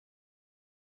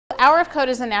Hour of Code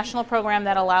is a national program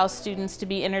that allows students to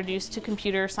be introduced to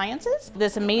computer sciences.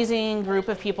 This amazing group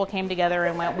of people came together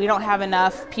and went, we don't have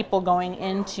enough people going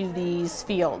into these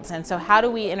fields, and so how do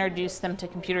we introduce them to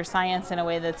computer science in a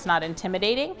way that's not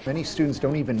intimidating? Many students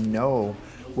don't even know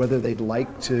whether they'd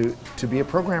like to be a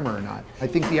programmer or not. I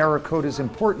think the Hour of Code is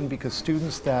important because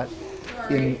students that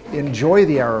enjoy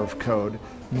the Hour of Code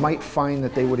might find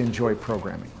that they would enjoy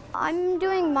programming. I'm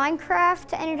doing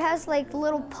Minecraft, and it has like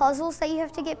little puzzles that you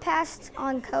have to get past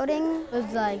on coding.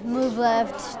 It's like move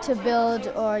left to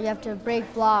build, or you have to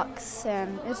break blocks,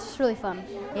 and it's just really fun.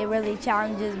 It really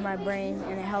challenges my brain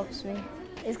and it helps me.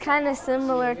 It's kind of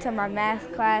similar to my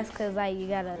math class because you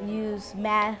gotta use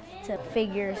math to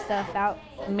figure stuff out.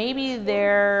 Maybe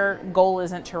their goal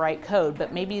isn't to write code,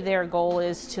 but maybe their goal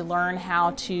is to learn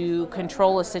how to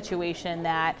control a situation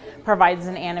that provides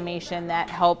an animation that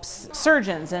helps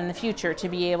surgeons in the future to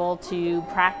be able to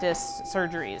practice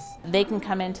surgeries. They can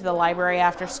come into the library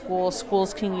after school,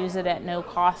 schools can use it at no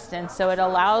cost, and so it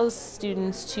allows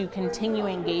students to continue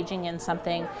engaging in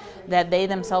something that they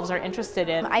themselves are interested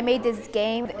in. I made this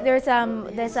game. There's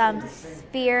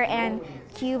sphere and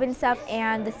cube and stuff,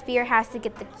 and the sphere has to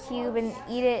get the cube and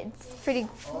eat it. It's pretty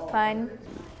fun.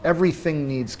 Everything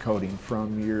needs coding,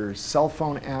 from your cell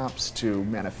phone apps to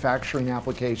manufacturing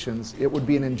applications. It would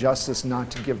be an injustice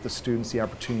not to give the students the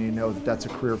opportunity to know that that's a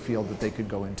career field that they could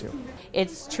go into.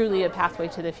 It's truly a pathway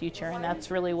to the future, and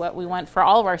that's really what we want for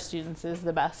all of our students, is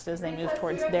the best as they move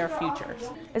towards their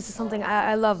futures. This is something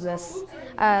I love this.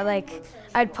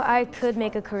 I could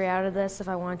make a career out of this if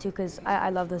I wanted to, because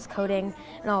I love this coding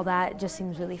and all that. It just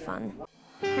seems really fun.